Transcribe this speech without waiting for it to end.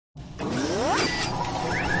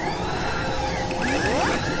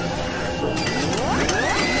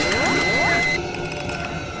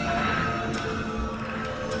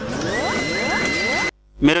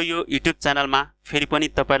मेरो यो युट्युब च्यानलमा फेरि पनि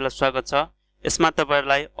तपाईहरुलाई स्वागत छ। यसमा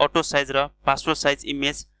तपाईहरुलाई अटो साइज र पासपोर्ट साइज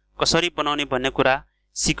इमेज कसरी बनाउने भन्ने कुरा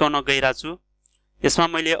सिकाउन गइरा छु। यसमा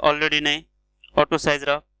मैले अलरेडी नै अटो साइज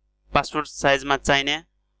र पासपोर्ट साइजमा चाहिने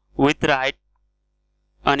विड्थ र हाइट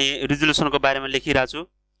अनि रिजोल्युसनको बारेमा लेखिरा छु।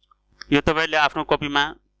 यो तपाईले आफ्नो कपीमा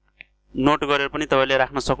नोट गरेर पनि तपाईले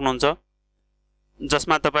राख्न सक्नुहुन्छ,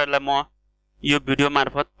 जसमा तपाईहरुलाई म यो भिडियो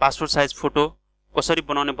मार्फत पासपोर्ट साइज फोटो कसरी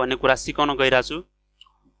बनाउने भन्ने कुरा सिकाउन गइरा छु।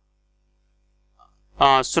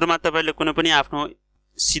 सुरुमा तपाईले कुनै पनि आफ्नो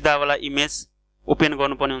सिधा वाला इमेज ओपन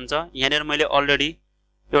गर्नुपर्ने हुन्छ। यहाँनेर मैले अलरेडी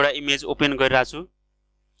एउटा इमेज ओपन गरिरा छु।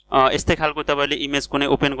 यस्तै खालको तपाईले इमेज कुनै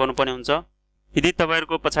ओपन गर्नुपर्ने हुन्छ। यदि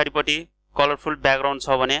तपाईहरुको पछाडीपट्टि कलरफुल ब्याकग्राउन्ड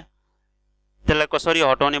छ भने त्यसलाई कसरी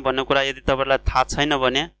हटाउने भन्ने कुरा यदि तपाईहरुलाई थाहा छैन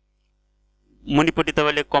भने मुनिपट्टि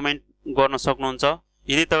तपाईले कमेन्ट गर्न सक्नुहुन्छ।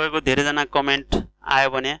 यदि तपाईको धेरै जना कमेन्ट आयो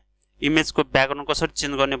भने इमेजको ब्याकग्राउन्ड कसरी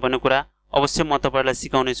चेन्ज गर्ने भन्ने कुरा अवश्य म तपाईहरुलाई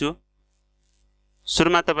सिकाउने छु।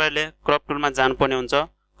 सुरुमा तपाईले क्रप टुलमा जानुपर्ने हुन्छ।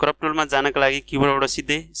 क्रप टुलमा जानका लागि किबोर्डबाट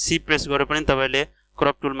सिधै सी प्रेस गरेर पनि तपाईले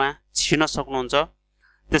क्रप टुलमा छिर्न सक्नुहुन्छ।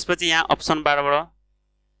 त्यसपछि यहाँ अप्सन बारबाट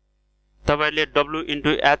तपाईले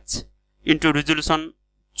W/H रिजोल्युसन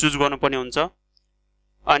चुज गर्नुपर्ने हुन्छ।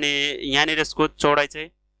 अनि यहाँनिर यसको चौडाइ चाहिँ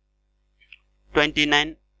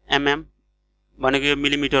 29 mm भनेको यो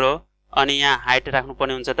मिलिमिटर हो। अनि यहाँ हाइट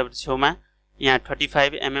राख्नुपर्ने हुन्छ तपाईको छेउमा, यहाँ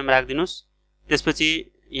 35 mm राख्दिनुस्। त्यसपछि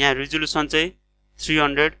यहाँ रिजोल्युसन चाहिँ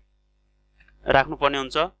 300 राख्नुपर्ने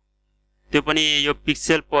हुन्छ, त्यो पनि यो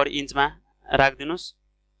पिक्सेल पर इन्चमा राख्दिनुस्।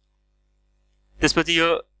 त्यसपछि यो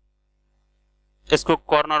यसको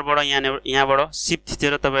कर्नरबाट यहाँबाट शिफ्ट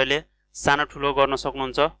थिचेर तपाईले सानो ठुलो गर्न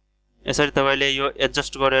सक्नुहुन्छ। यसरी तपाईले यो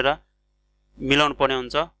एडजस्ट गरेर मिलाउनु पर्ने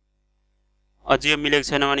हुन्छ। अझै यो मिलेको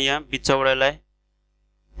छैन भने यहाँ बिचबाट यसलाई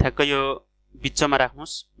ठ्याक्कै यो बिचमा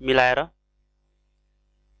राख्नुस् मिलाएर।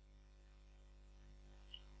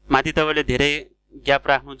 माथि तपाईले धेरै ग्याप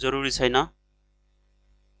राख्नु जरुरी छैन।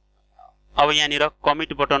 अब यहाँनिर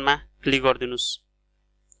कमिट बटनमा क्लिक गरिदिनुस्।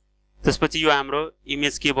 त्यसपछि यो हाम्रो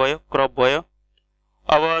इमेज के भयो, क्रप भयो।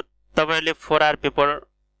 अब तपाईले 4R पेपर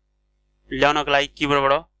ल्याउनको लागि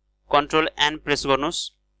किबोर्डबाट Ctrl+N प्रेस गर्नुस्।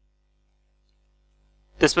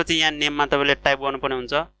 त्यसपछि यहाँ नेममा तपाईले टाइप गर्नुपर्ने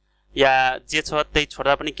हुन्छ, या जे छ त्यही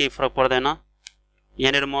छोड्दा पनि केही फरक पर्दैन।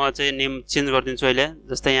 यहाँनिर म चाहिँ नेम चेन्ज गरिदिन्छु अहिले।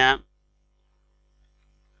 जस्तै यहाँ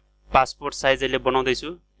पासपोर्ट साइज अहिले बनाउँदै छु,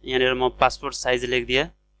 यहाँनिर म पासपोर्ट साइज लेखिदिए।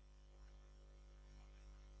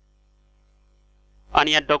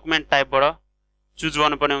 अनि यहाँ डकुमेन्ट टाइपबाट चुज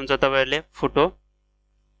गर्नुपर्ने हुन्छ तपाईहरुले फोटो।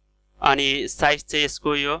 अनि साइज चाहिँ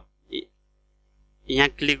यसको यो यहाँ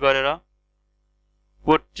क्लिक गरेर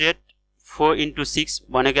पोर्ट्रेट 4:6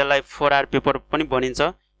 भनेकोलाई 4R पेपर पनि भनिन्छ,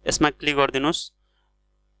 यसमा क्लिक गरिदिनुस्।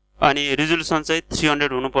 अनि रिजोल्युसन चाहिँ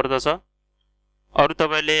 300 हुनु पर्दछ। अरु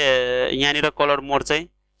तपाईले यहाँनिर कलर मोड चाहिँ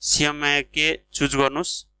CMYK चुज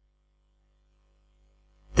गर्नुस्।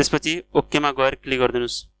 त्यसपछि ओकेमा गएर क्लिक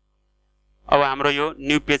गरिदिनुस्। अब हाम्रो यो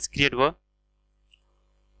न्यू पेज क्रिएट भयो।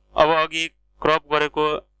 अब अघि क्रप गरेको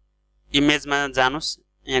इमेजमा जानुस्।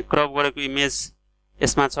 यहाँ क्रप गरेको इमेज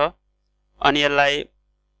यसमा छ। अनि यसलाई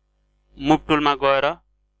मुभ टुलमा गएर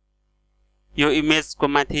यो इमेजको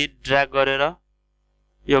माथि ड्र्याग गरेर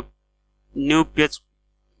यो न्यू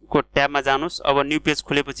पेजको ट्याबमा जानुस्। अब न्यू पेज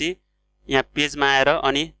खुलेपछि यहाँ पेजमा आएर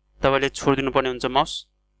अनि तपाईले छोड्दिनु पर्ने हुन्छ माउस।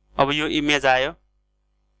 अब यो इमेज आयो।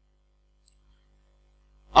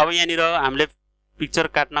 अब यहाँनिर हामीले पिक्चर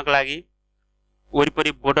काट्नको लागि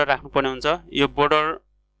वरिपरि बोर्डर राख्नुपर्ने हुन्छ। यो बोर्डर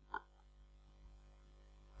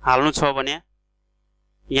हाल्नु छ भने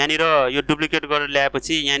यहाँनिर यो डुप्लिकेट गरेर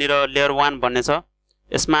ल्याएपछि यहाँनिर लेयर 1 भन्ने छ,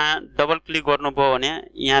 यसमा डबल क्लिक गर्नुभयो भने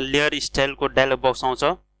यहाँ लेयर स्टाइलको डायलग बक्स आउँछ।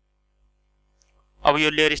 अब यो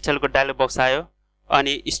लेयर स्टाइलको डायलग बक्स आयो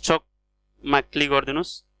अनि स्ट्रोकमा क्लिक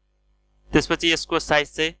गरिदिनुस्। त्यसपछि यसको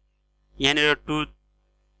साइज चाहिँ यहाँनिर 2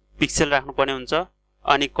 पिक्सेल राख्नुपर्ने हुन्छ।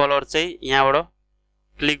 अनि कलर चाहिँ यहाँबाट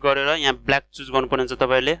क्लिक गरेर यहाँ ब्ल्याक चुज गर्नुपर्ने हुन्छ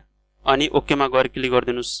तपाईले। अनि ओकेमा गएर क्लिक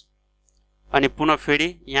गरिदिनुस्। अनि पुनः फेरि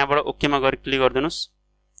यहाँबाट ओकेमा गएर क्लिक गरिदिनुस्।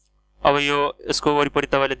 अब यो यसको वरिपरि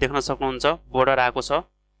तपाईले देख्न सक्नुहुन्छ बोर्डर आएको छ।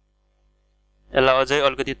 यसलाई अझै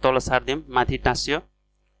अलिकति तल सार्दियौं, माथि टाँसियो।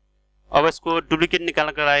 अब यसको डुप्लिकेट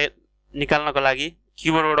निकाल्नको लागि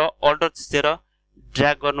किबोर्डबाट अल्ट थिचेर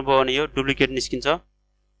ड्र्याग गर्नुभयो भने यो डुप्लिकेट निस्किन्छ।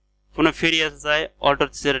 पुनः फेरि यसलाई अल्ट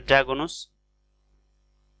थिचेर ड्र्याग गर्नुस्।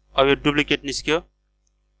 अब यो डुप्लिकेट निस्क्यो।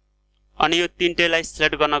 अनि यो तीनटैलाई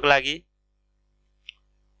सिलेक्ट गर्नको लागि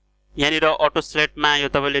यहाँनिर अटो सिलेक्टमा यो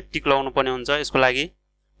तपाईले टिक लगाउनु पर्ने हुन्छ। यसको लागि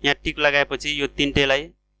यहाँ टिक लगाएपछि यो तीनटैलाई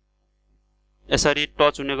यसरी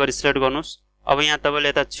टच हुने गरी सिलेक्ट गर्नुस्। अब यहाँ तपाईले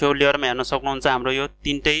यता छेउ लेयरमा हेर्न सक्नुहुन्छ हाम्रो यो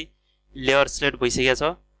तीनटै लेयर सिलेक्ट भइसकेको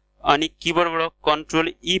छ। अनि किबोर्डबाट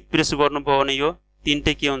Ctrl+E प्रेस गर्नुभयो भने यो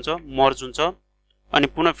तीनटै के हुन्छ मर्ज हुन्छ अनि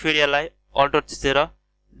पुनः फेरि यसलाई अल्टर थिचेर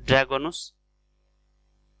ड्र्याग गर्नुस्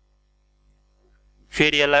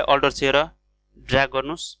फेरि यसलाई अल्टर थिचेर ड्र्याग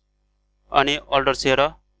गर्नुस् अनि अल्टर थिचेर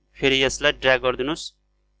फेरि यसलाई ड्र्याग गरिदिनुस्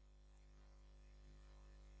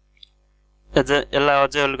यसलाई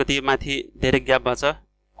अझै अलिकति माथि धेरै ग्याप भएको छ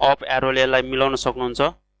अप एरोले यसलाई मिलाउन सक्नुहुन्छ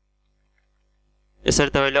यसरी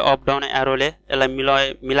तपाईले अप डाउन एरोले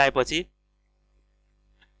यसलाई मिलाएपछि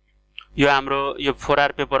यो हाम्रो यो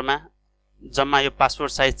 4R पेपरमा जम्मा यो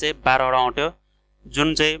पासपोर्ट साइज चाहिँ 12 वटा आउँथ्यो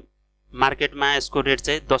जुन चाहिँ मार्केटमा यसको रेट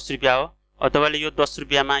चाहिँ 10 रुपैयाँ हो तपाईले यो 10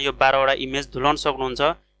 रुपैयाँमा यो 12 वटा इमेज धुलाउन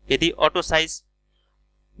सक्नुहुन्छ यदि अटो साइज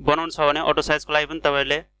बनाउन छ भने अटो साइजको लागि पनि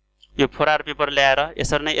तपाईले यो 4R पेपर ल्याएर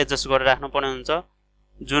यसरी नै एडजस्ट गरेर राख्नु पर्ने हुन्छ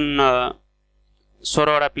जुन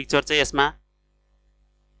 16 वटा पिक्चर चाहिँ यसमा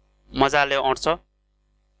मजाले आउँछ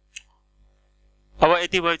अब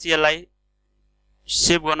यति भएपछि यसलाई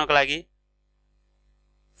सेभ गर्नको लागि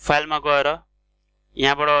फाइलमा गएर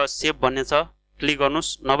यहाँबाट सेभ भन्ने छ क्लिक गर्नुस्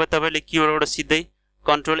नभए तपाईले किबोर्डबाट सिधै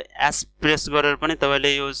कन्ट्रोल एस प्रेस गरेर पनि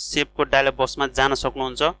तपाईले यो सेभको डायलग बक्समा जान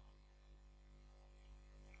सक्नुहुन्छ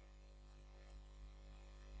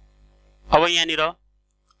अब यहाँनिर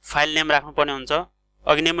फाइल नेम राख्नु पर्ने हुन्छ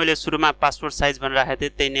अघि नै मैले सुरुमा पासपोर्ट साइज भनेर राखेको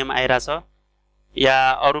थिएँ त्यही नेम आइराछ या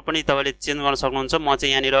अरु पनि तपाईले चेन्ज गर्न सक्नुहुन्छ म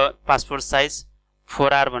चाहिँ यहाँनिर पासपोर्ट साइज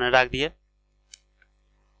 4R भनेर राख्दिए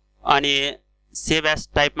अनि सेभ एज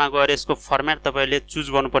टाइपमा गएर यसको फर्मेट तपाईले चुज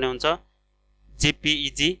गर्नुपर्ने हुन्छ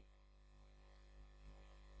जेपीईजी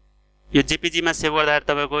यो जेपीजी मा सेभ गर्दा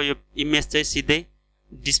तपाईको यो इमेज चाहिँ सिधै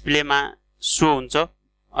डिस्प्लेमा शो हुन्छ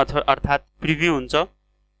अर्थात प्रिभ्यू हुन्छ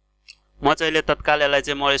म चाहिँ अहिले तत्काल यसलाई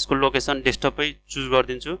चाहिँ म यसको लोकेसन डेस्कटपै चुज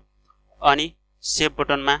गर्दिन्छु अनि सेभ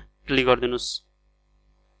बटनमा क्लिक गर्दिनुस्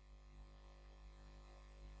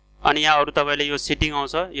अनि यहाँ अरु तपाईले यो सेटिङ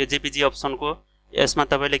आउँछ यो जेपीजी अप्सनको यसमा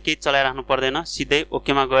तपाईले केही चलाइराख्नु पर्दैन सिधै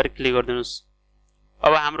ओके मा गएर क्लिक गर्दिनुस्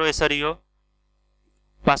अब हाम्रो यसरी यो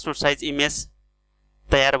पासपोर्ट साइज इमेज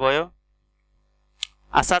तयार भयो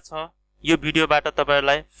आशा छ यो भिडियोबाट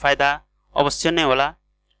तपाईहरुलाई फाइदा अवश्य नै होला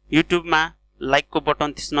युट्युबमा लाइक को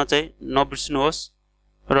बटन थिच्न चाहिँ नबिर्सनुहोस्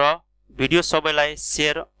र भिडियो सबैलाई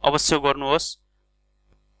शेयर अवश्य गर्नुहोस्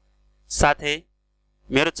साथै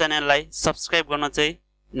मेरो च्यानललाई सब्स्क्राइब गर्न चाहिँ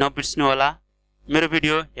नबिर्सनु होला मेरो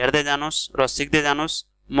भिडियो हेर्दै जानुस् र सिक्दै जानुस्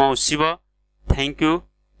म शिव थ्यांक यू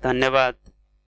धन्यवाद।